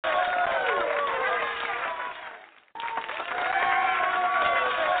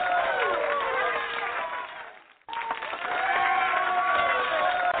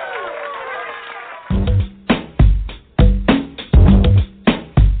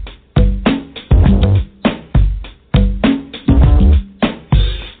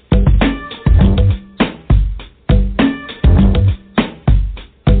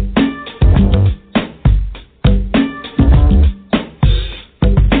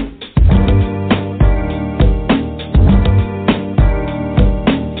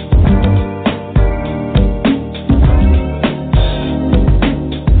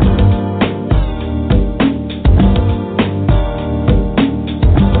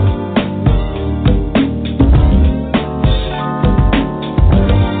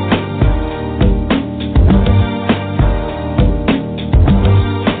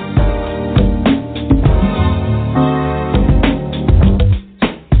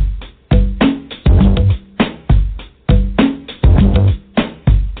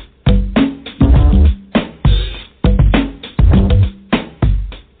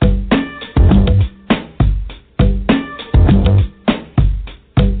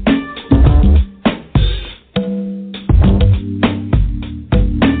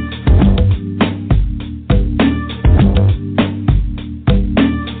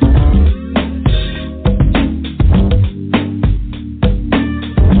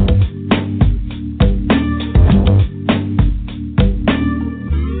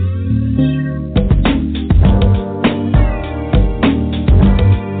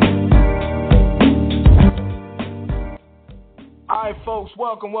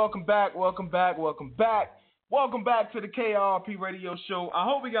welcome back to the KRP Radio Show. I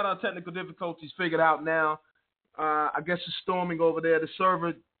hope we got our technical difficulties figured out now. I guess it's storming over there. The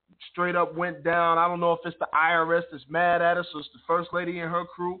server straight up went down. I don't know if it's the IRS that's mad at us or it's the First Lady and her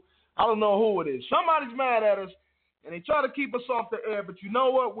crew. I don't know who it is. Somebody's mad at us, and they try to keep us off the air. But you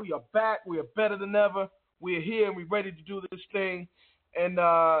know what? We are back. We are better than ever. We are here, and we're ready to do this thing. And,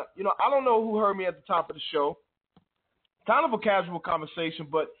 I don't know who heard me at the top of the show. Kind of a casual conversation,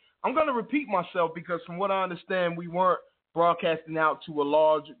 but I'm going to repeat myself because from what I understand, we weren't broadcasting out to a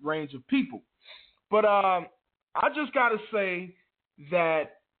large range of people. But I just got to say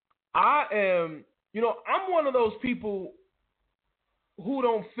that I am, I'm one of those people who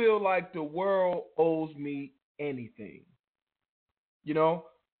don't feel like the world owes me anything.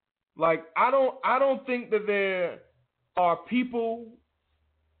 Like I don't think that there are people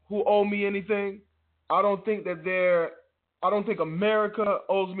who owe me anything. I don't think America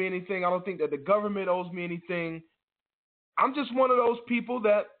owes me anything. I don't think that the government owes me anything. I'm just one of those people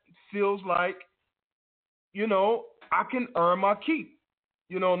that feels like, I can earn my keep.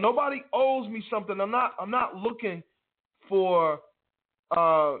 Nobody owes me something. I'm not looking for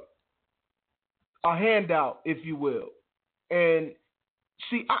a handout, if you will. And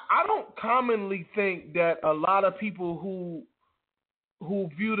see, I don't commonly think that a lot of people who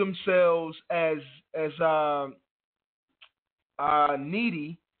view themselves as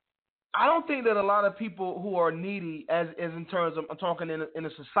needy. I don't think that a lot of people who are needy, as in terms of I'm talking in a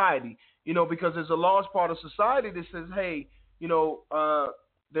society, because there's a large part of society that says, hey,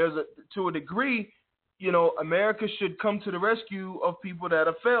 there's to a degree, America should come to the rescue of people that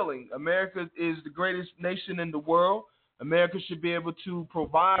are failing. America is the greatest nation in the world. America should be able to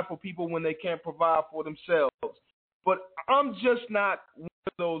provide for people when they can't provide for themselves. But I'm just not one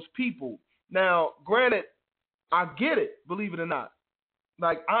of those people. Now, granted, I get it, believe it or not.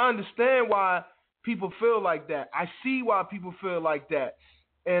 Like, I understand why people feel like that. I see why people feel like that.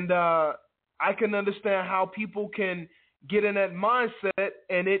 And I can understand how people can get in that mindset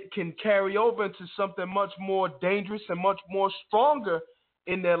and it can carry over into something much more dangerous and much more stronger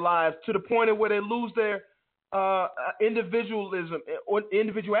in their lives to the point of where they lose their individuality,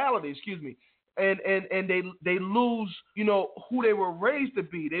 and they lose, who they were raised to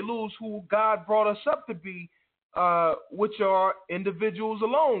be. They lose who God brought us up to be, which are individuals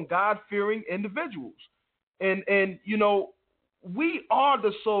alone, God-fearing individuals. And we are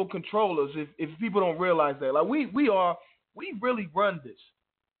the sole controllers. If people don't realize that, like we really run this.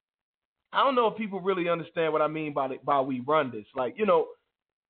 I don't know if people really understand what I mean by we run this. Like,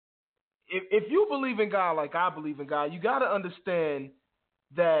 if you believe in God like I believe in God, you got to understand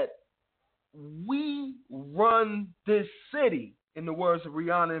that we run this city. In the words of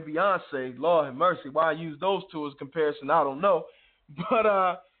Rihanna and Beyonce, Lord have mercy. Why I use those two as comparison, I don't know.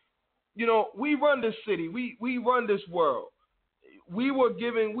 But, we run this city. We run this world. We were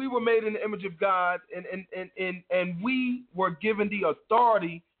made in the image of God, and we were given the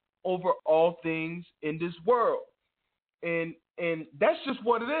authority over all things in this world. And that's just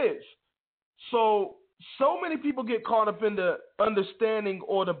what it is. So many people get caught up in the understanding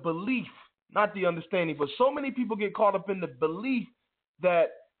or the belief, not the understanding, but so many people get caught up in the belief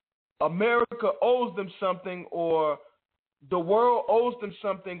that America owes them something, or the world owes them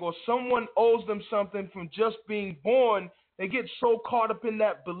something, or someone owes them something from just being born. They get so caught up in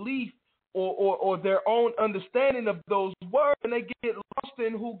that belief or their own understanding of those words, and they get lost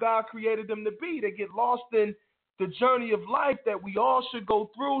in who God created them to be. They get lost in the journey of life that we all should go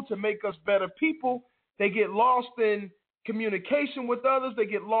through to make us better people. They get lost in communication with others. They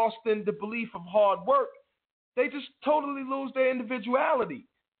get lost in the belief of hard work. They just totally lose their individuality.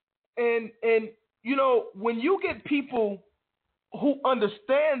 And when you get people who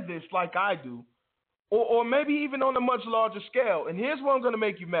understand this like I do, or maybe even on a much larger scale, and here's where I'm going to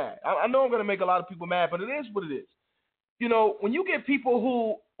make you mad. I know I'm going to make a lot of people mad, but it is what it is. When you get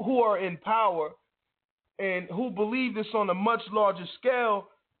people who are in power and who believe this on a much larger scale,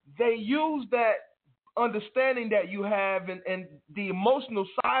 they use that understanding that you have and the emotional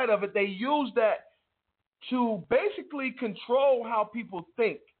side of it, they use that to basically control how people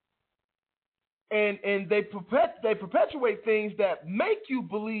think. And they perpetuate things that make you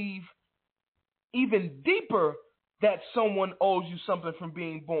believe even deeper that someone owes you something from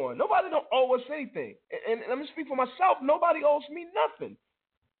being born. Nobody don't owe us anything. And let me speak for myself. Nobody owes me nothing.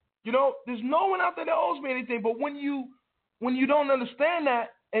 There's no one out there that owes me anything. But when you don't understand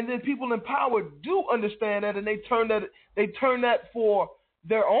that, and then people in power do understand that, and they turn that for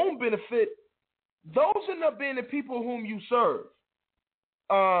their own benefit, those end up being the people whom you serve.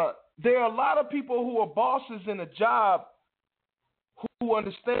 There are a lot of people who are bosses in a job who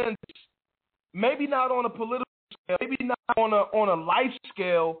understand this, maybe not on a political scale, maybe not on a life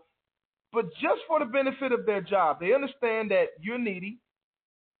scale, but just for the benefit of their job. They understand that you're needy,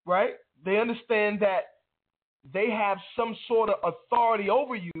 right? They understand that they have some sort of authority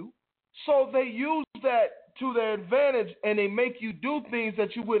over you, so they use that to their advantage, and they make you do things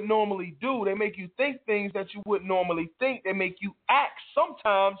that you wouldn't normally do. They make you think things that you wouldn't normally think. They make you act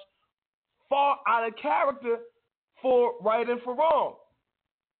sometimes far out of character for right and for wrong.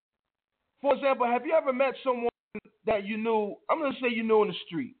 For example, have you ever met someone that you knew, I'm going to say you knew in the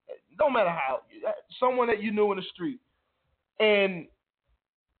street, don't matter how, someone that you knew in the street, and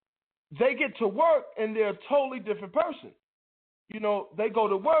they get to work and they're a totally different person. You know, they go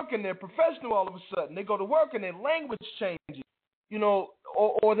to work and they're professional all of a sudden. They go to work and their language changes, you know,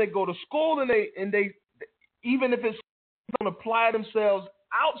 or they go to school and they even if it's don't apply themselves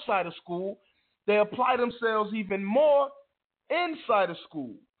outside of school, they apply themselves even more inside of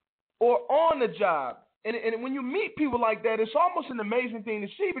school or on the job. And when you meet people like that, it's almost an amazing thing to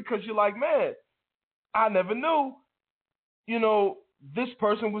see, because you're like, man, I never knew, you know, this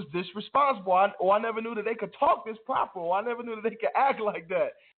person was this responsible, or I never knew that they could talk this proper, or I never knew that they could act like that,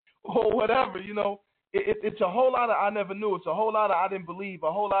 or whatever, you know. It's a whole lot of I never knew. It's a whole lot of I didn't believe,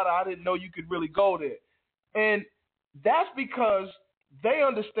 a whole lot of I didn't know you could really go there. And that's because they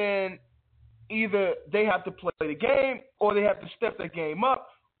understand either they have to play the game or they have to step their game up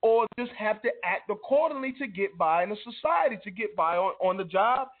or just have to act accordingly to get by in the society, to get by on the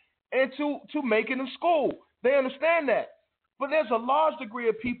job and to make it in school. They understand that. But there's a large degree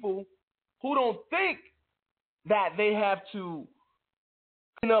of people who don't think that they have to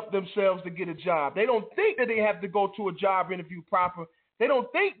clean up themselves to get a job. They don't think that they have to go to a job interview proper. They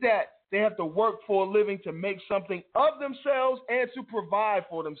don't think that they have to work for a living to make something of themselves and to provide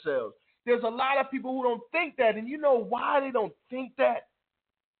for themselves. There's a lot of people who don't think that, and you know why they don't think that?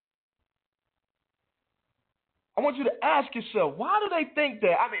 I want you to ask yourself, why do they think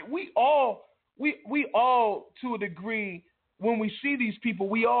that? I mean, we all to a degree, when we see these people,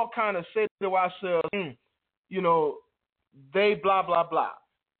 we all kind of say to ourselves, you know, they blah, blah, blah.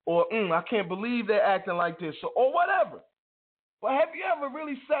 Or, I can't believe they're acting like this, or whatever. But have you ever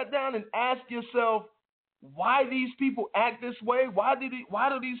really sat down and asked yourself why these people act this way? Why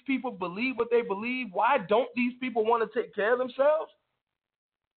do these people believe what they believe? Why don't these people want to take care of themselves?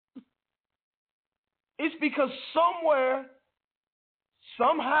 It's because somewhere,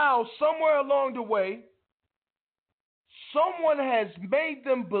 somehow, somewhere along the way, someone has made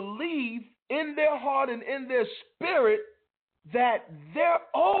them believe in their heart and in their spirit that they're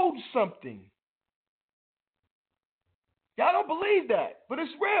owed something. Y'all don't believe that, but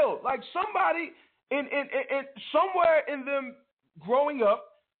it's real. Like somebody in somewhere in them growing up,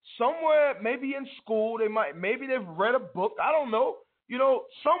 somewhere maybe in school, maybe they've read a book. I don't know. You know,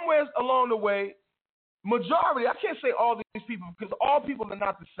 somewhere along the way, majority, I can't say all these people because all people are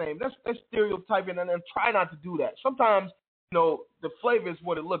not the same. That's stereotyping, and try not to do that. Sometimes, you know, the flavor is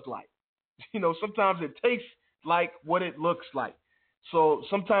what it looked like. You know, sometimes it tastes like what it looks like. So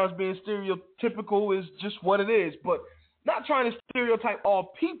sometimes being stereotypical is just what it is. But not trying to stereotype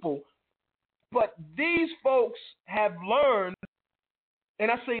all people, but these folks have learned, and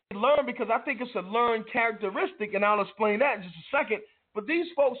I say learn because I think it's a learned characteristic, and I'll explain that in just a second. But these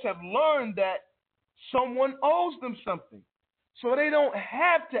folks have learned that someone owes them something. So they don't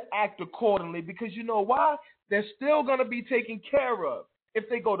have to act accordingly because you know why? They're still going to be taken care of. If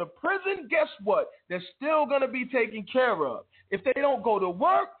they go to prison, guess what? They're still going to be taken care of. If they don't go to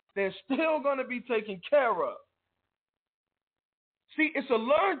work, they're still going to be taken care of. See, it's a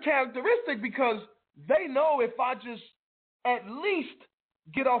learned characteristic because they know if I just at least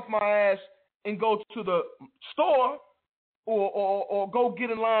get off my ass and go to the store or go get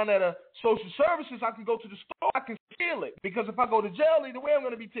in line at a social services, I can go to the store, I can steal it. Because if I go to jail, either way, I'm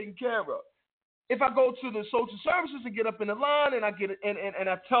going to be taken care of. If I go to the social services and get up in the line and I get and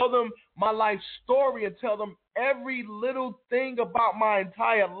I tell them my life story and tell them every little thing about my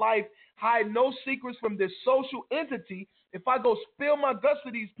entire life, hide no secrets from this social entity, if I go spill my guts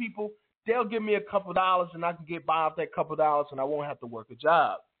to these people, they'll give me a couple dollars and I can get by off that couple dollars and I won't have to work a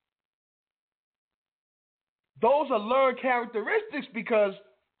job. Those are learned characteristics because,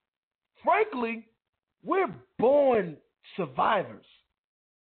 frankly, we're born survivors.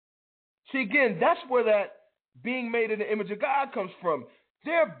 See, again, that's where that being made in the image of God comes from.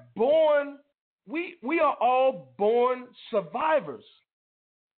 They're born, we are all born survivors.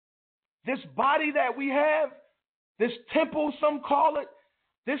 This body that we have, this temple, some call it,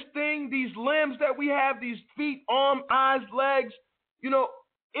 this thing, these limbs that we have, these feet, arms, eyes, legs, you know,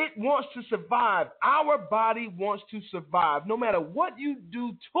 It wants to survive. Our body wants to survive. No matter what you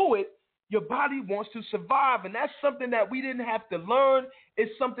do to it, your body wants to survive. And that's something that we didn't have to learn.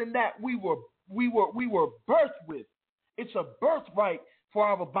 It's something that we were birthed with. It's a birthright for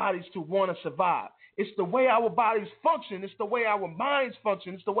our bodies to want to survive. It's the way our bodies function. It's the way our minds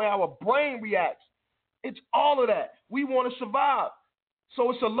function. It's the way our brain reacts. It's all of that. We want to survive. So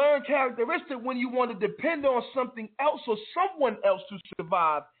it's a learned characteristic when you want to depend on something else or someone else to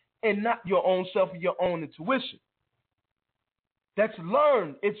survive and not your own self or your own intuition. That's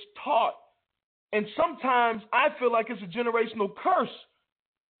learned. It's taught. And sometimes I feel like it's a generational curse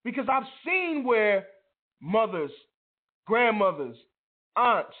because I've seen where mothers, grandmothers,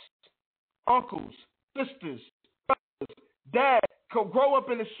 aunts, uncles, sisters, brothers, dads grow up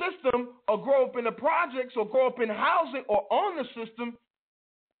in the system or grow up in the projects or grow up in housing or on the system,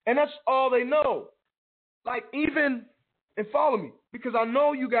 and that's all they know. Like even, and follow me, because I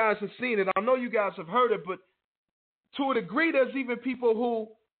know you guys have seen it. I know you guys have heard it, but to a degree, there's even people who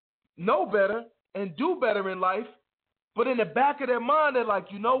know better and do better in life, but in the back of their mind, they're like,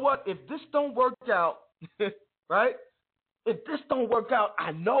 you know what? If this don't work out, right? If this don't work out,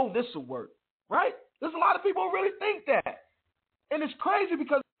 I know this will work, right? There's a lot of people who really think that. And it's crazy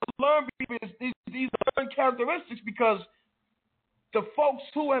because learn these learned characteristics because the folks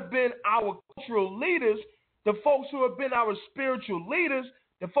who have been our cultural leaders, the folks who have been our spiritual leaders,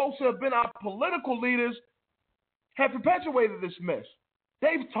 the folks who have been our political leaders have perpetuated this mess.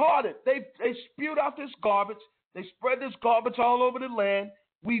 They've taught it. They spewed out this garbage. They spread this garbage all over the land.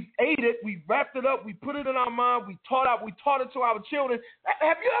 We've ate it. We wrapped it up. We put it in our mind. We taught it to our children.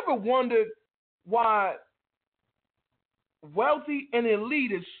 Have you ever wondered why wealthy and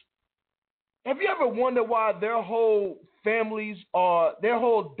elitists, have you ever wondered why their whole families their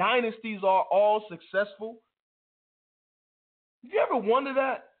whole dynasties are all successful? Have you ever wondered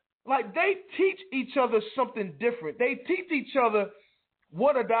that? Like they teach each other something different. They teach each other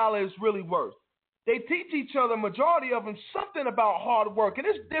what a dollar is really worth. They teach each other, majority of them, something about hard work. And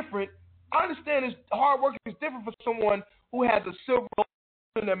it's different. I understand hard work is different for someone who has a silver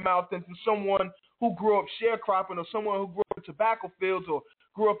in their mouth than for someone who grew up sharecropping or someone who grew up in tobacco fields or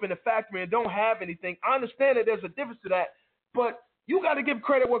grew up in a factory and don't have anything. I understand that there's a difference to that, but you got to give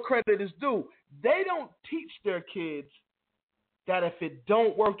credit where credit is due. They don't teach their kids that if it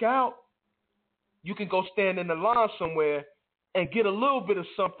don't work out, you can go stand in the line somewhere and get a little bit of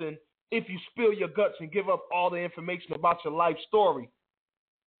something if you spill your guts and give up all the information about your life story.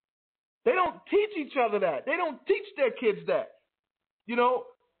 They don't teach each other that. They don't teach their kids that. You know,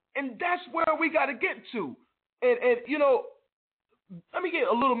 and that's where we got to get to. And you know, let me get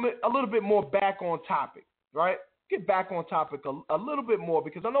a little bit more back on topic, right? Get back on topic a little bit more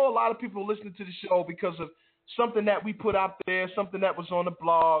because I know a lot of people listening to the show because of something that we put out there, something that was on the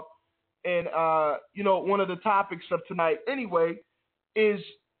blog. And, you know, one of the topics of tonight anyway is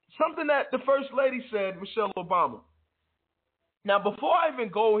something that the First Lady said, Michelle Obama. Now, before I even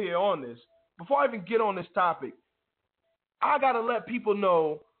go here on this, before I even get on this topic, I got to let people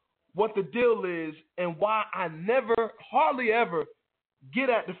know what the deal is and why I hardly ever get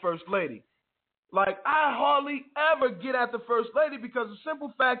at the First Lady. Like, I hardly ever get at the First Lady because the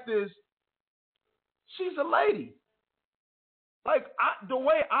simple fact is she's a lady. Like, the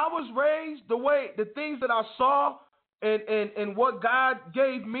way I was raised, the things that I saw and what God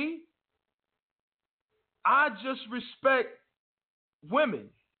gave me, I just respect women.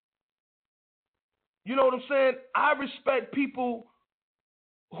 You know what I'm saying? I respect people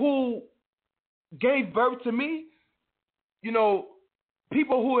who gave birth to me, you know,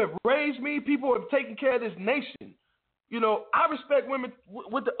 people who have raised me, people who have taken care of this nation. You know, I respect women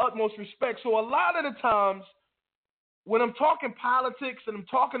with the utmost respect. So a lot of the times when I'm talking politics and I'm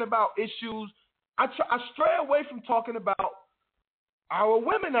talking about issues, I stray away from talking about our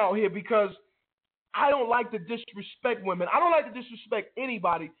women out here because I don't like to disrespect women. I don't like to disrespect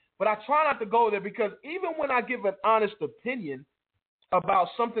anybody, but I try not to go there because even when I give an honest opinion about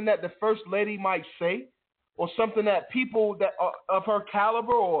something that the First Lady might say or something that people that are of her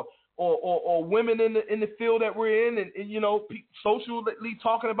caliber or women in the field that we're in and you know, socially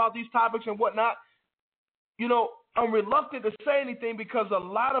talking about these topics and whatnot, you know, I'm reluctant to say anything because a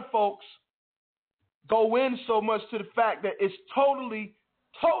lot of folks go in so much to the fact that it's totally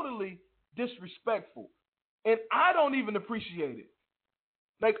disrespectful. And I don't even appreciate it.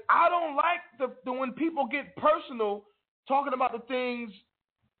 Like, I don't like the when people get personal talking about the things,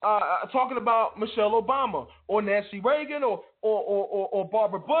 talking about Michelle Obama or Nancy Reagan or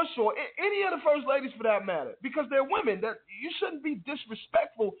Barbara Bush or any of the First Ladies for that matter, because they're women. That you shouldn't be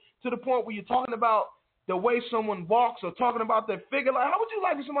disrespectful to the point where you're talking about the way someone walks or talking about their figure. Like, how would you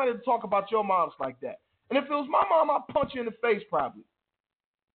like for somebody to talk about your moms like that? And if it was my mom, I'd punch you in the face probably.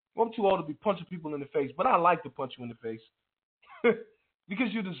 Well, I'm too old to be punching people in the face, but I like to punch you in the face because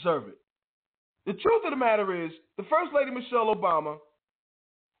you deserve it. The truth of the matter is, the First Lady Michelle Obama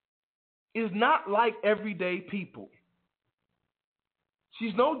is not like everyday people.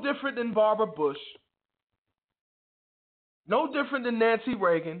 She's no different than Barbara Bush, no different than Nancy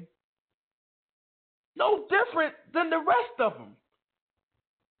Reagan, no different than the rest of them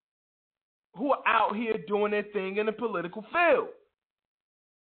who are out here doing their thing in the political field.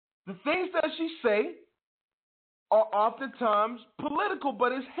 The things that she say are oftentimes political,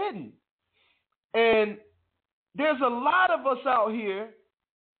 but it's hidden. And there's a lot of us out here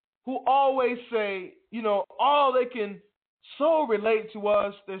who always say, you know, oh, they can so relate to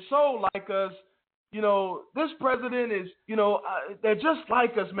us. They're so like us. You know, this president is, you know, they're just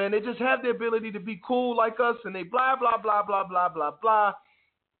like us, man. They just have the ability to be cool like us, and they blah, blah, blah, blah, blah, blah, blah.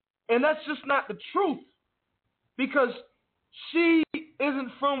 And that's just not the truth, because she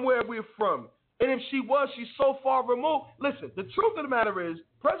isn't from where we're from. And if she was, she's so far removed. Listen, the truth of the matter is,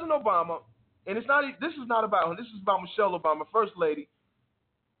 President Obama, and this is not about him, this is about Michelle Obama, First Lady,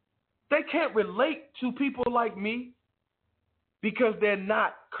 they can't relate to people like me because they're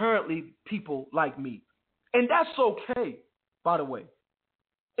not currently people like me. And that's okay, by the way.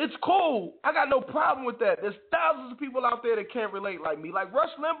 It's cool. I got no problem with that. There's thousands of people out there that can't relate like me. Like Rush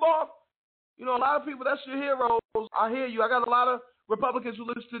Limbaugh, you know, a lot of people, that's your heroes. I hear you. I got a lot of Republicans who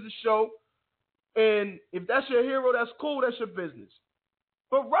listen to the show. And if that's your hero, that's cool. That's your business.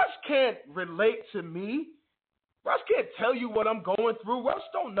 But Rush can't relate to me. Rush can't tell you what I'm going through. Rush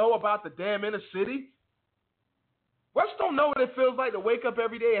don't know about the damn inner city. Rush don't know what it feels like to wake up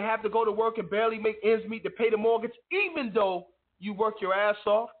every day and have to go to work and barely make ends meet to pay the mortgage, even though you work your ass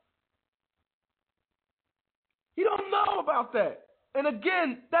off. He don't know about that. And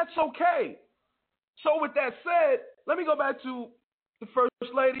again, that's okay. So with that said, let me go back to the First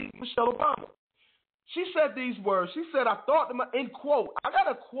Lady, Michelle Obama. She said these words. She said, I thought to my, in quote, I got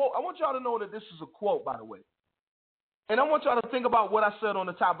a quote. I want y'all to know that this is a quote, by the way. And I want y'all to think about what I said on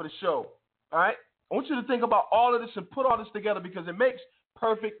the top of the show. All right? I want you to think about all of this and put all this together because it makes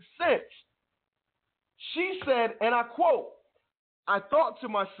perfect sense. She said, and I quote, I thought to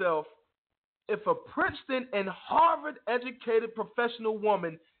myself, if a Princeton and Harvard educated professional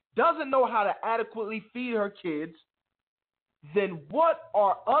woman doesn't know how to adequately feed her kids, then what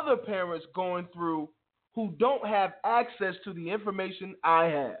are other parents going through who don't have access to the information I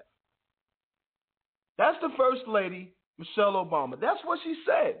have? That's the First Lady, Michelle Obama. That's what she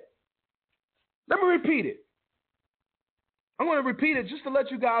said. Let me repeat it. I'm going to repeat it just to let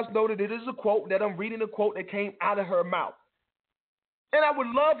you guys know that it is a quote, that I'm reading a quote that came out of her mouth. And I would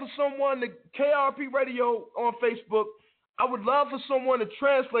love for someone, the KRP Radio on Facebook, I would love for someone to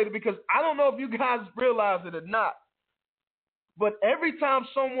translate it, because I don't know if you guys realize it or not, but every time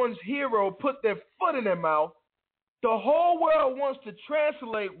someone's hero put their foot in their mouth, the whole world wants to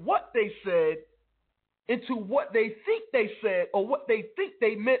translate what they said into what they think they said, or what they think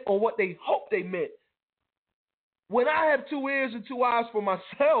they meant, or what they hope they meant. When I have 2 ears and 2 eyes for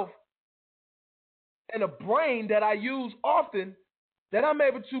myself, and a brain that I use often, that I'm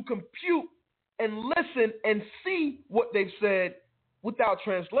able to compute and listen and see what they've said without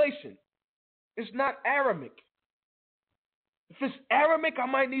translation. It's not Aramaic. If it's Aramaic, I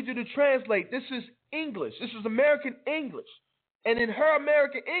might need you to translate. This is English. This is American English. And in her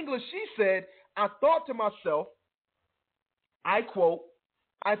American English, she said, I thought to myself, I quote,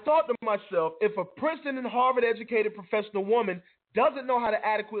 I thought to myself, if a Princeton and Harvard educated professional woman doesn't know how to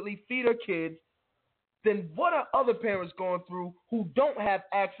adequately feed her kids, then what are other parents going through who don't have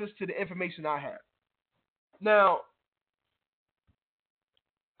access to the information I have? Now,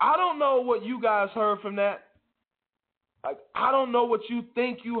 I don't know what you guys heard from that. I don't know what you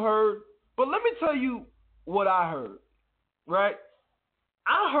think you heard, but let me tell you what I heard, right?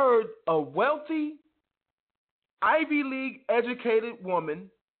 I heard a wealthy, Ivy League educated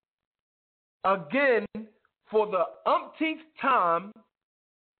woman, again, for the umpteenth time,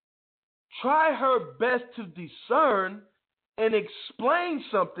 try her best to discern and explain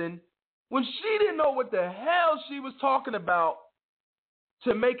something when she didn't know what the hell she was talking about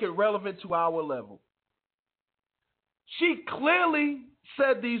to make it relevant to our level. She clearly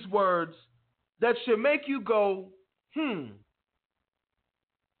said these words that should make you go,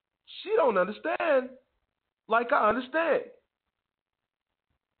 she don't understand like I understand.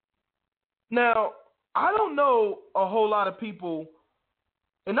 Now, I don't know a whole lot of people,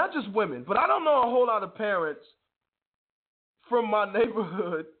 and not just women, but I don't know a whole lot of parents from my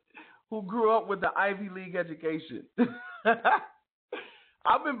neighborhood who grew up with the Ivy League education.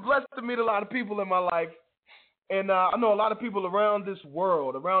 I've been blessed to meet a lot of people in my life, and I know a lot of people around this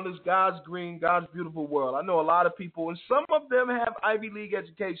world, around this God's green, God's beautiful world. I know a lot of people, and some of them have Ivy League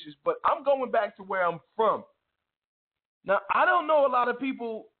educations, but I'm going back to where I'm from. Now, I don't know a lot of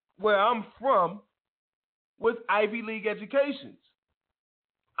people where I'm from with Ivy League educations.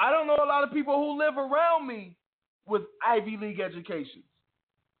 I don't know a lot of people who live around me with Ivy League educations.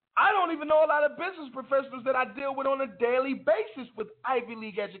 I don't even know a lot of business professionals that I deal with on a daily basis with Ivy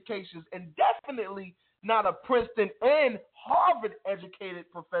League educations, and definitely not a Princeton and Harvard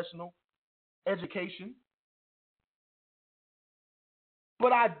educated professional education.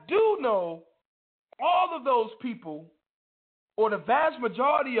 But I do know all of those people, or the vast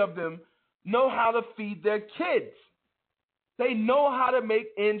majority of them, know how to feed their kids. They know how to make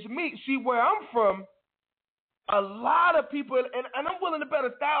ends meet. See, where I'm from, a lot of people, and I'm willing to bet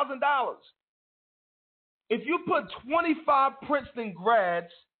 $1,000. If you put 25 Princeton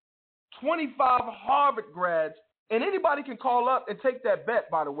grads, 25 Harvard grads, and anybody can call up and take that bet,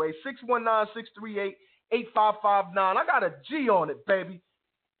 by the way, 619-638-8559. I got a G on it, baby.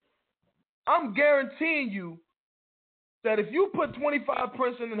 I'm guaranteeing you that if you put 25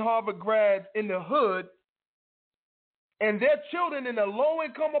 Princeton and Harvard grads in the hood and their children in a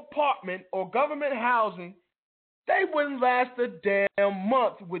low-income apartment or government housing, they wouldn't last a damn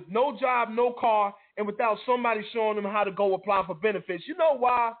month with no job, no car, and without somebody showing them how to go apply for benefits. You know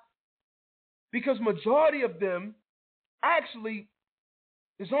why? Because majority of them, actually,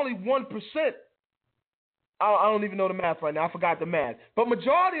 there's only 1%. I don't even know the math right now. I forgot the math. But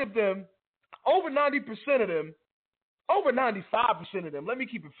majority of them, over 90% of them, over 95% of them, let me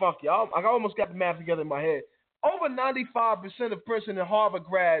keep it funky. I almost got the math together in my head. Over 95% of Princeton and Harvard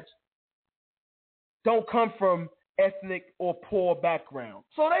grads don't come from ethnic or poor background.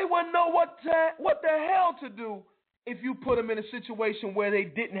 So they wouldn't know what the hell to do if you put them in a situation where they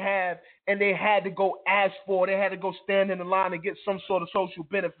didn't have and they had to go ask for, they had to go stand in the line and get some sort of social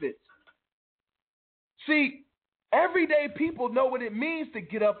benefits. See, everyday people know what it means to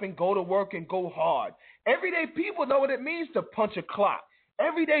get up and go to work and go hard. Everyday people know what it means to punch a clock.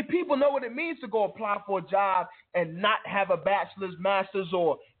 Everyday people know what it means to go apply for a job and not have a bachelor's, master's,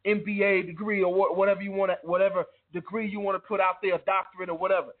 or MBA degree or whatever you want, whatever degree you want to put out there, a doctorate or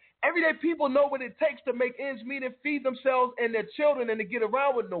whatever. Everyday people know what it takes to make ends meet and feed themselves and their children and to get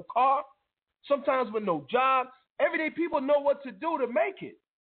around with no car, sometimes with no job. Everyday people know what to do to make it.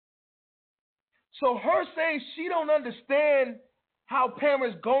 So her saying she don't understand how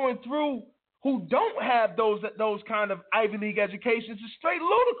parents going through who don't have those kind of Ivy League educations is straight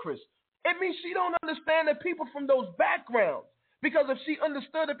ludicrous. It means she don't understand the people from those backgrounds. Because if she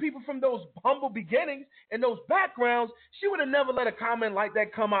understood the people from those humble beginnings and those backgrounds, she would have never let a comment like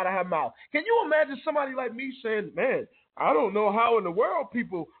that come out of her mouth. Can you imagine somebody like me saying, man, I don't know how in the world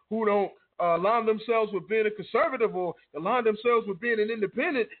people who don't align themselves with being a conservative or align themselves with being an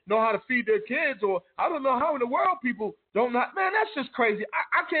independent know how to feed their kids, or I don't know how in the world people don't not. Man, that's just crazy.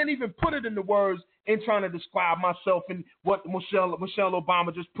 I can't even put it into words in trying to describe myself and what Michelle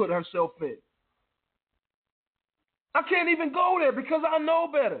Obama just put herself in. I can't even go there because I know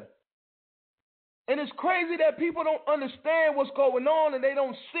better. And it's crazy that people don't understand what's going on and they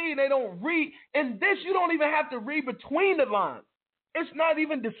don't see, they don't read. And this, you don't even have to read between the lines. It's not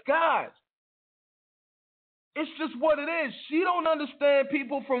even disguised. It's just what it is. She don't understand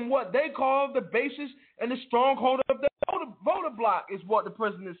people from what they call the basis and the stronghold of the voter block, is what the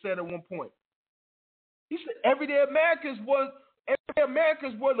president said at one point. He said everyday Americans were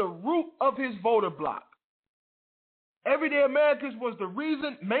the root of his voter block. Everyday Americans was the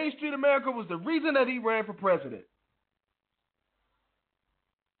reason, Main Street America was the reason that he ran for president.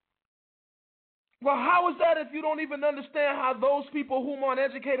 Well, how is that if you don't even understand how those people who aren't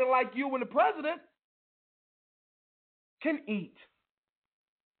educated like you and the president can eat?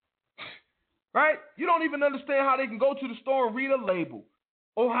 Right? You don't even understand how they can go to the store and read a label,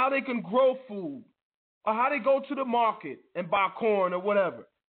 or how they can grow food, or how they go to the market and buy corn or whatever.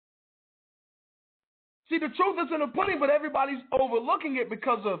 See, the truth is in the pudding, but everybody's overlooking it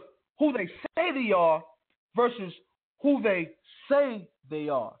because of who they say they are versus who they say they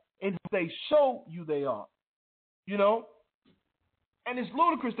are and who they show you they are. You know? And it's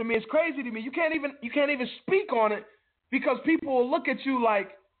ludicrous to me. It's crazy to me. You can't even speak on it because people will look at you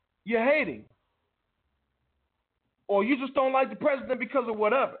like you're hating. Or you just don't like the president because of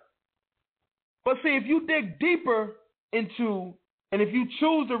whatever. But see, if you dig deeper into, and if you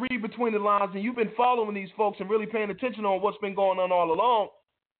choose to read between the lines and you've been following these folks and really paying attention on what's been going on all along,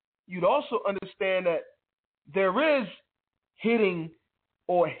 you'd also understand that there is hitting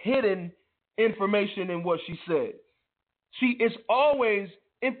or hidden information in what she said. See, it's always,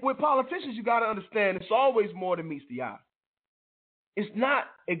 with politicians, you got to understand, it's always more than meets the eye. It's not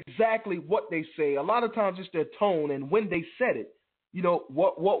exactly what they say. A lot of times it's their tone and when they said it. You know,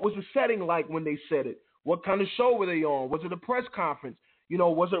 what was the setting like when they said it? What kind of show were they on? Was it a press conference? You know,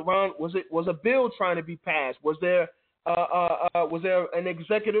 was a bill trying to be passed? Was there an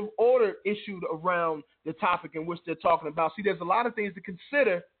executive order issued around the topic in which they're talking about? See, there's a lot of things to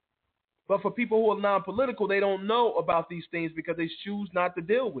consider, but for people who are non-political, they don't know about these things because they choose not to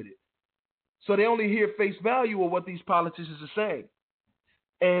deal with it. So they only hear face value of what these politicians are saying.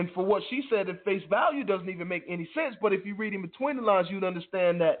 And for what she said, at face value doesn't even make any sense. But if you read in between the lines, you'd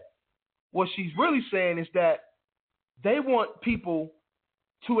understand that what she's really saying is that they want people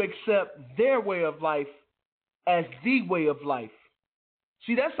to accept their way of life as the way of life.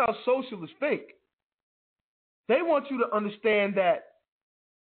 See, that's how socialists think. They want you to understand that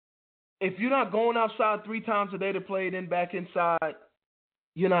if you're not going outside 3 times a day to play, then back inside,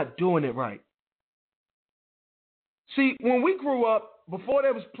 you're not doing it right. See, when we grew up, before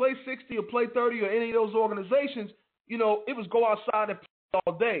there was Play 60 or Play 30 or any of those organizations, you know, it was go outside and play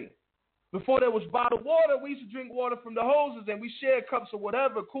all day. Before there was bottled water, we used to drink water from the hoses and we shared cups of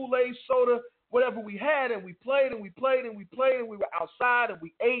whatever, Kool-Aid, soda, whatever we had, and we played and we played and we played and we were outside and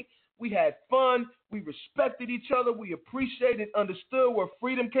we ate. We had fun. We respected each other. We appreciated, understood where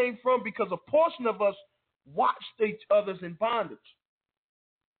freedom came from because a portion of us watched each other's in bondage.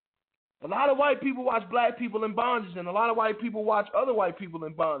 A lot of white people watch black people in bondage, and a lot of white people watch other white people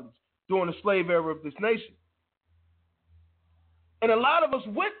in bondage during the slave era of this nation. And a lot of us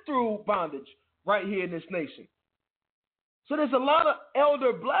went through bondage right here in this nation. So there's a lot of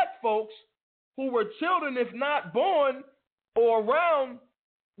elder black folks who were children, if not born or around,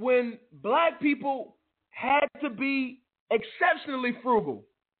 when black people had to be exceptionally frugal.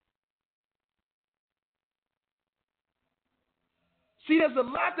 See, there's a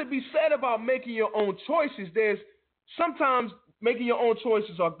lot to be said about making your own choices. There's sometimes making your own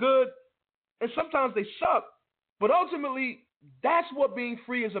choices are good, and sometimes they suck. But ultimately, that's what being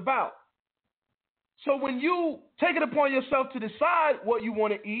free is about. So when you take it upon yourself to decide what you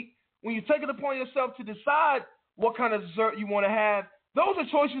want to eat, when you take it upon yourself to decide what kind of dessert you want to have, those are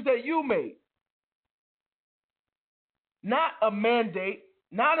choices that you made. Not a mandate,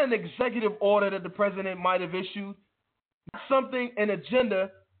 not an executive order that the president might have issued, not something, an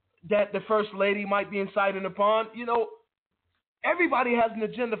agenda that the first lady might be inciting upon. You know, everybody has an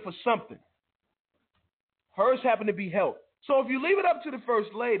agenda for something. Hers happen to be health. So if you leave it up to the first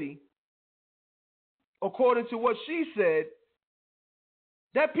lady, according to what she said,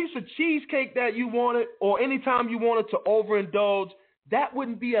 that piece of cheesecake that you wanted, or anytime you wanted to overindulge, that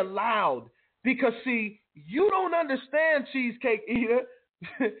wouldn't be allowed. Because, see, you don't understand cheesecake eater.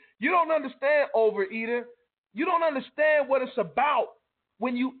 You don't understand overeater. You don't understand what it's about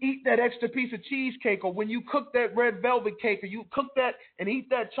when you eat that extra piece of cheesecake, or when you cook that red velvet cake, or you cook that and eat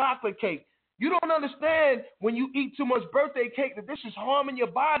that chocolate cake. You don't understand when you eat too much birthday cake that this is harming your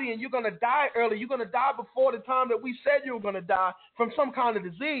body and you're going to die early. You're going to die before the time that we said you were going to die from some kind of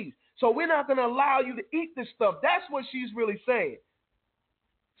disease. So we're not going to allow you to eat this stuff. That's what she's really saying.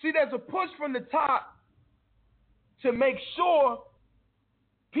 See, there's a push from the top to make sure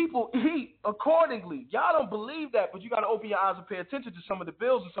people eat accordingly. Y'all don't believe that, but you got to open your eyes and pay attention to some of the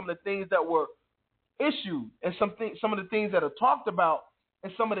bills and some of the things that were issued and some of the things that are talked about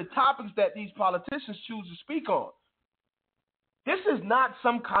and some of the topics that these politicians choose to speak on. This is not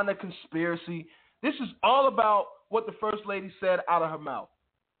some kind of conspiracy. This is all about what the First Lady said out of her mouth.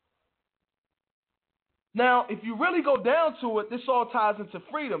 Now, if you really go down to it, this all ties into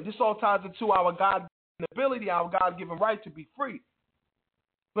freedom. This all ties into our God-given ability, our God-given right to be free.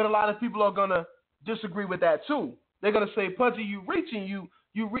 But a lot of people are going to disagree with that too. They're going to say, Pudgy, you're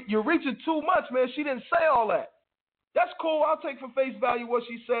reaching too much, man. She didn't say all that. That's cool. I'll take for face value what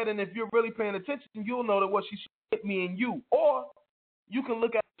she said, and if you're really paying attention, you'll know that what she said hit me and you. Or you can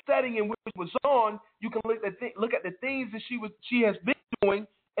look at the setting in which it was on. You can look at the things that she has been doing,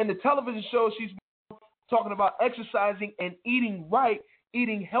 and the television shows she's talking about exercising and eating right,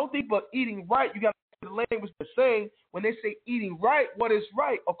 eating healthy, but eating right. You got to the language they're saying when they say eating right. What is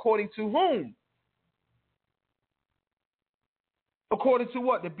right? According to whom? According to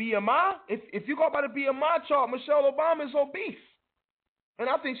what? The BMI? If you go by the BMI chart, Michelle Obama is obese. And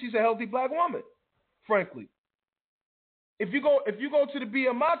I think she's a healthy black woman, frankly. If you go to the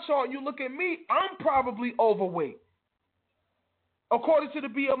BMI chart and you look at me, I'm probably overweight. According to the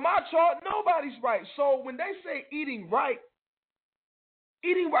BMI chart, nobody's right. So when they say eating right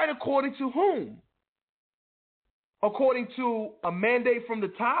according to whom? according to a mandate from the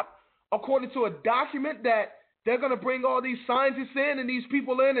top, according to a document that they're going to bring all these scientists in and these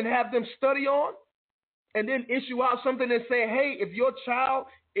people in and have them study on, and then issue out something that say, hey, if your child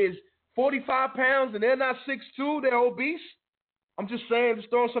is 45 pounds and they're not 6'2", they're obese? I'm just saying, just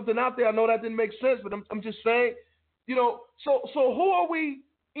throwing something out there. I know that didn't make sense, but I'm just saying, so who are we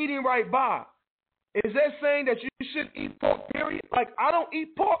eating right by? Is that saying that you should eat pork, period? Like, I don't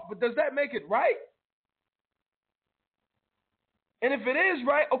eat pork, but does that make it right? And if it is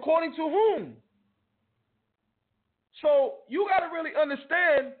right, according to whom? So you got to really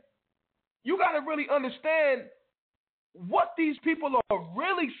understand what these people are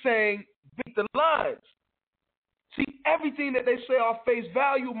really saying beneath the lines. See, everything that they say off face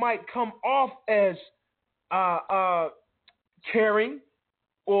value might come off as caring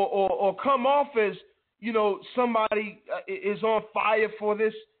or come off as, somebody is on fire for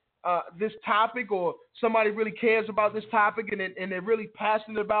this topic, or somebody really cares about this topic and they're really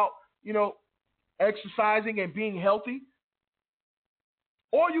passionate about, exercising and being healthy.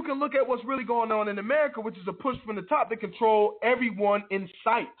 Or you can look at what's really going on in America, which is a push from the top to control everyone in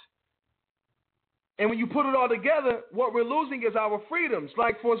sight. And when you put it all together, what we're losing is our freedoms.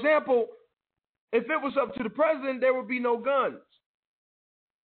 Like, for example, if it was up to the president, there would be no guns.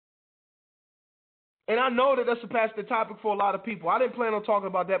 And I know that that's a passionate topic for a lot of people. I didn't plan on talking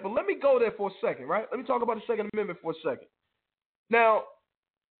about that, but let me go there for a second, right? Let me talk about the Second Amendment for a second. Now,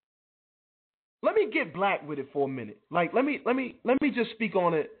 let me get black with it for a minute. Like, let me just speak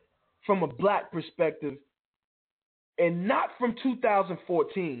on it from a black perspective, and not from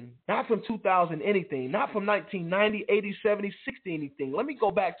 2014, not from 2000 anything, not from 1990, 80, 70, 60 anything. Let me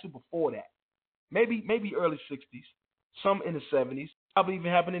go back to before that. Maybe early 60s, some in the 70s, probably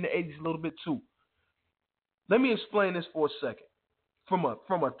even happened in the 80s a little bit too. Let me explain this for a second from a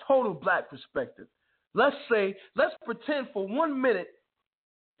total black perspective. Let's pretend for 1 minute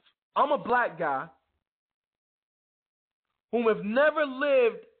I'm a black guy who have never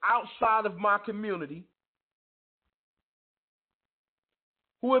lived outside of my community,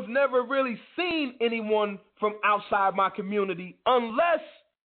 who have never really seen anyone from outside my community unless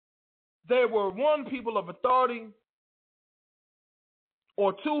there were, one, people of authority,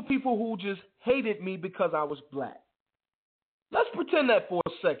 or two, people who just hated me because I was black. Let's pretend that for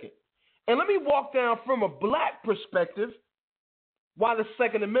a second. And let me walk down from a black perspective why the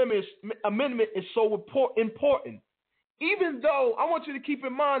Second Amendment is so important. Even though I want you to keep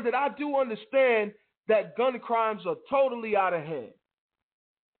in mind that I do understand that gun crimes are totally out of hand.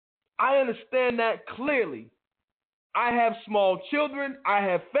 I understand that clearly. I have small children. I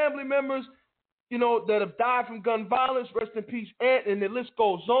have family members, that have died from gun violence. Rest in peace, Aunt, and the list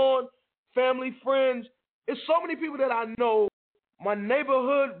goes on. Family, friends. There's so many people that I know, my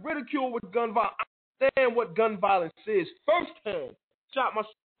neighborhood, ridicule with gun violence. I understand what gun violence is firsthand. Shot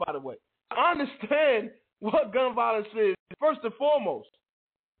myself, by the way. I understand what gun violence is, first and foremost.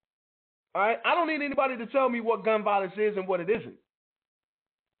 All right? I don't need anybody to tell me what gun violence is and what it isn't.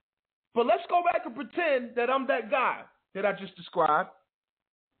 But let's go back and pretend that I'm that guy that I just described.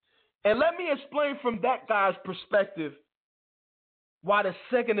 And let me explain from that guy's perspective why the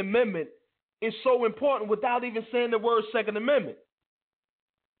Second Amendment is so important without even saying the word Second Amendment.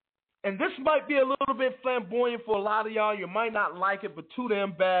 And this might be a little bit flamboyant for a lot of y'all. You might not like it, but too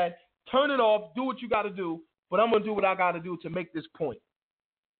damn bad. Turn it off. Do what you got to do. But I'm going to do what I got to do to make this point.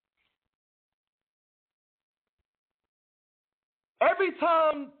 Every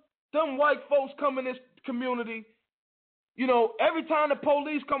time them white folks come in this community, every time the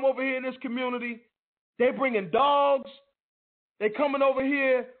police come over here in this community, they bringing dogs. They coming over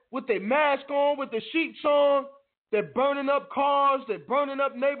here with their mask on, with their sheets on. They're burning up cars. They're burning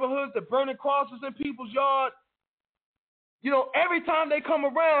up neighborhoods. They're burning crosses in people's yard. Every time they come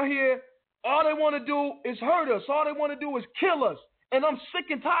around here, all they want to do is hurt us. All they want to do is kill us. And I'm sick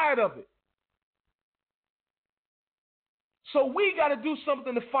and tired of it. So we got to do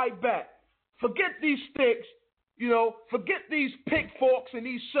something to fight back. Forget these sticks, forget these pitchforks and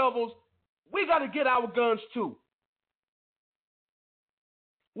these shovels. We got to get our guns too.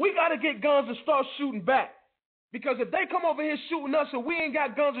 We got to get guns and start shooting back. Because if they come over here shooting us and we ain't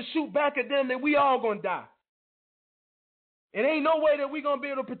got guns to shoot back at them, then we all going to die. It ain't no way that we going to be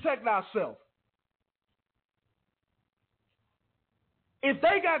able to protect ourselves. If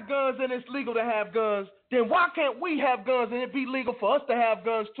they got guns and it's legal to have guns, then why can't we have guns and it be legal for us to have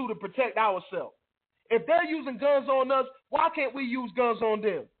guns too to protect ourselves? If they're using guns on us, why can't we use guns on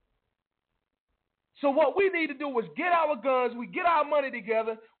them? So what we need to do is get our guns, we get our money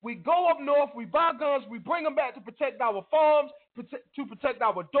together, we go up north, we buy guns, we bring them back to protect our farms, to protect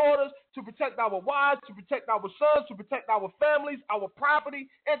our daughters, to protect our wives, to protect our sons, to protect our families, our property,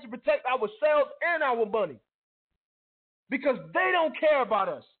 and to protect ourselves and our money. Because they don't care about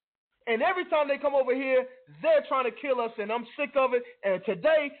us. And every time they come over here, they're trying to kill us, and I'm sick of it. And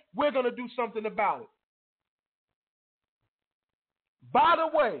today, we're going to do something about it. By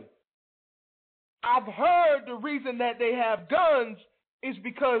the way, I've heard the reason that they have guns is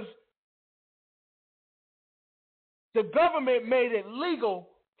because the government made it legal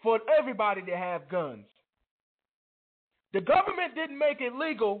for everybody to have guns. The government didn't make it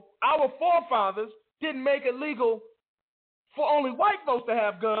legal. Our forefathers didn't make it legal for only white folks to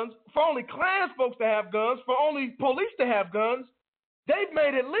have guns, for only Klans folks to have guns, for only police to have guns. They've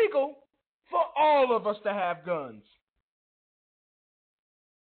made it legal for all of us to have guns.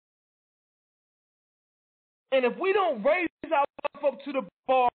 And if we don't raise ourselves up to the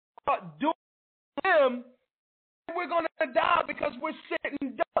bar, doing them, we're going to die because we're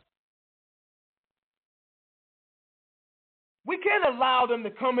sitting ducks. We can't allow them to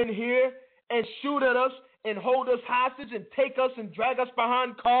come in here and shoot at us and hold us hostage and take us and drag us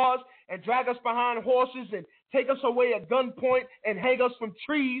behind cars and drag us behind horses and take us away at gunpoint and hang us from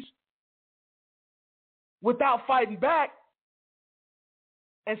trees without fighting back.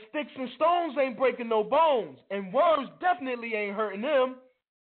 And sticks and stones ain't breaking no bones. And words definitely ain't hurting them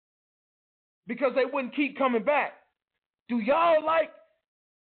because they wouldn't keep coming back. Do y'all like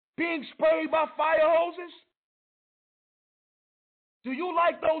being sprayed by fire hoses? Do you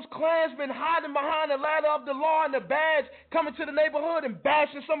like those Klansmen hiding behind the ladder of the law and the badge coming to the neighborhood and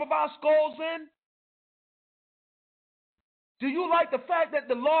bashing some of our skulls in? Do you like the fact that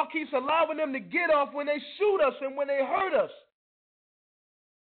the law keeps allowing them to get off when they shoot us and when they hurt us?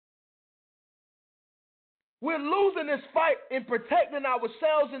 We're losing this fight in protecting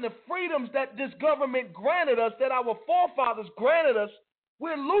ourselves and the freedoms that this government granted us, that our forefathers granted us.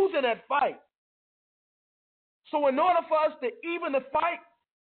 We're losing that fight. So in order for us to even the fight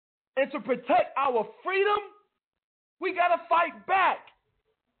and to protect our freedom, we got to fight back.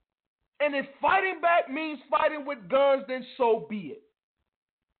 And if fighting back means fighting with guns, then so be it.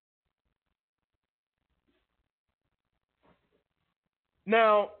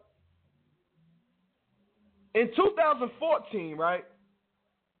 Now, in 2014, right,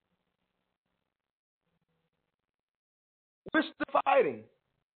 we're still fighting,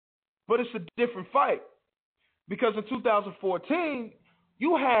 but it's a different fight. Because in 2014,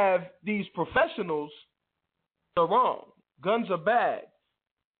 you have these professionals that are wrong. Guns are bad.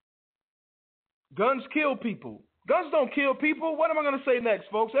 Guns kill people. Guns don't kill people. What am I going to say next,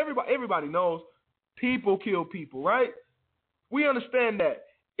 folks? Everybody knows people kill people, right? We understand that.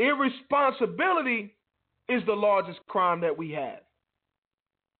 Irresponsibility is the largest crime that we have.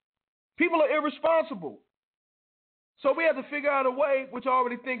 People are irresponsible. So we have to figure out a way, which I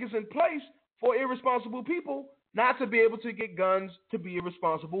already think is in place, for irresponsible people not to be able to get guns to be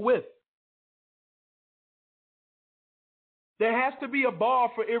irresponsible with. There has to be a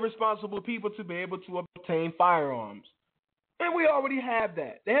bar for irresponsible people to be able to obtain firearms. And we already have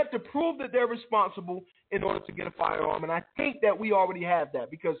that. They have to prove that they're responsible in order to get a firearm. And I think that we already have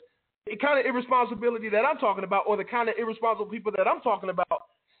that, because the kind of irresponsibility that I'm talking about, or the kind of irresponsible people that I'm talking about,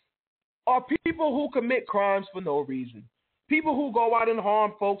 are people who commit crimes for no reason. People who go out and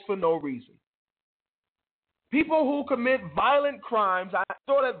harm folks for no reason. People who commit violent crimes, I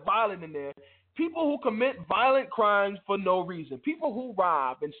throw that violent in there. People who commit violent crimes for no reason. People who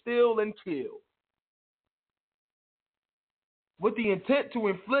rob and steal and kill with the intent to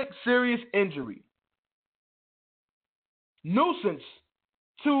inflict serious injury, nuisance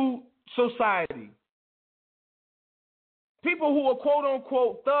to society. People who are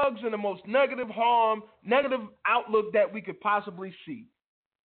quote-unquote thugs in the most negative outlook that we could possibly see.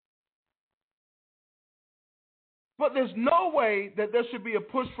 But there's no way that there should be a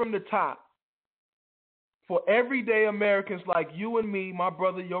push from the top for everyday Americans like you and me, my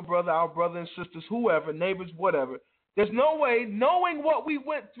brother, your brother, our brother and sisters, whoever, neighbors, whatever. There's no way, knowing what we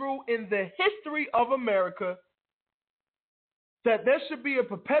went through in the history of America, that there should be a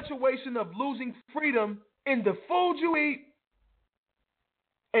perpetuation of losing freedom in the food you eat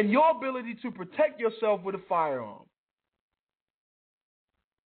and your ability to protect yourself with a firearm.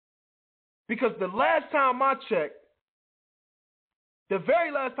 Because the last time I checked, the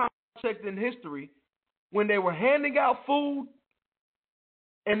very last time I checked in history, when they were handing out food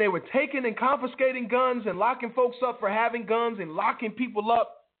and they were taking and confiscating guns and locking folks up for having guns and locking people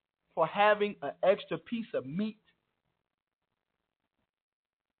up for having an extra piece of meat,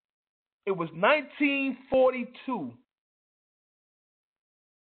 it was 1942,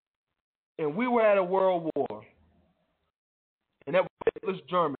 and we were at a world war. And that was Hitler's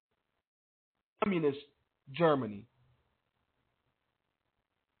Germany. Communist Germany.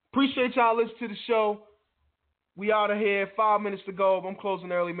 Appreciate y'all listening to the show. We out of here. 5 minutes to go. I'm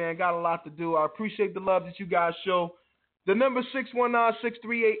closing early, man. Got a lot to do. I appreciate the love that you guys show. The number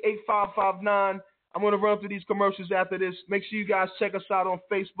 619-638-8559. I'm going to run through these commercials after this. Make sure you guys check us out on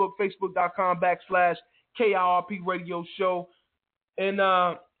Facebook, facebook.com/KIRP Radio Show. And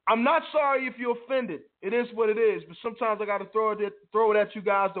I'm not sorry if you're offended. It is what it is. But sometimes I got to throw it at you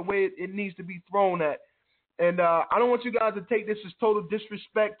guys the way it needs to be thrown at. And I don't want you guys to take this as total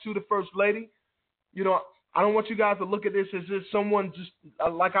disrespect to the First Lady. You know, I don't want you guys to look at this as if someone just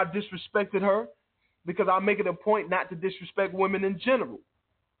like I disrespected her, because I make it a point not to disrespect women in general.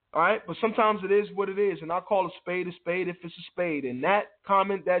 All right? But sometimes it is what it is, and I call a spade if it's a spade. And that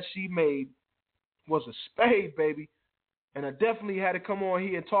comment that she made was a spade, baby. And I definitely had to come on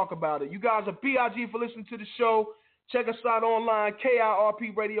here and talk about it. You guys are PIG for listening to the show. Check us out online,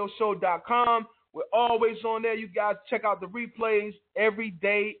 KIRPradioshow.com. We're always on there. You guys check out the replays every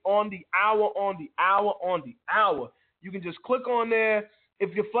day on the hour. You can just click on there.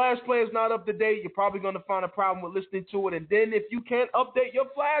 If your Flash player is not up to date, you're probably going to find a problem with listening to it. And then if you can't update your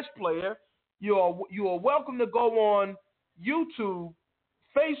Flash player, you are welcome to go on YouTube,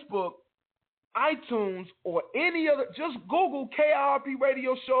 Facebook, iTunes, or any other. Just Google KIRP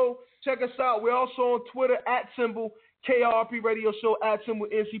Radio Show. Check us out. We're also on Twitter @KIRP Radio Show,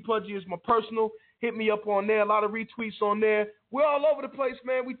 @NC Pudgy is my personal. Hit me up on there. A lot of retweets on there. We're all over the place,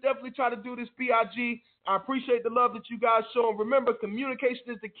 man. We definitely try to do this PIG. I appreciate the love that you guys show. And remember, communication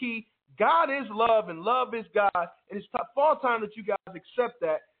is the key. God is love, and love is God. And it's fall time that you guys accept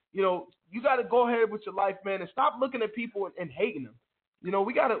that. You know, you got to go ahead with your life, man, and stop looking at people and hating them. You know,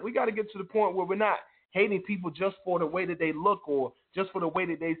 we gotta get to the point where we're not hating people just for the way that they look or just for the way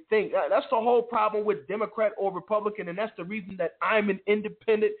that they think. That's the whole problem with Democrat or Republican, and that's the reason that I'm an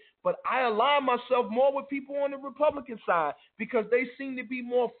independent. But I align myself more with people on the Republican side because they seem to be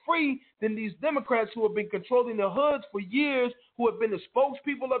more free than these Democrats who have been controlling the hoods for years, who have been the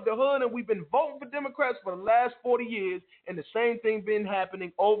spokespeople of the hood, and we've been voting for Democrats for the last 40 years, and the same thing been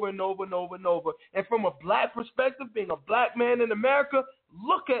happening over and over and over and over. And from a black perspective, being a black man in America,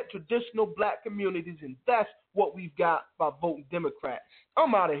 look at traditional black communities, and that's what we've got by voting Democrat.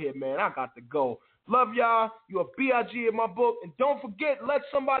 I'm out of here, man. I got to go. Love y'all. You're a BIG in my book. And don't forget, let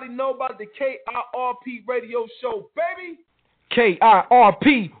somebody know about the KIRP Radio Show, baby.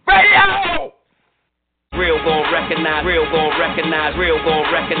 KIRP Radio! Real gon' recognize, real gon' recognize, real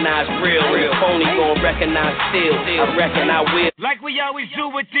gon' recognize, real phony gon' recognize, still, I reckon I will. Like we always do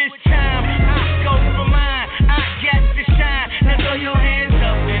with this time, I go for mine, I got this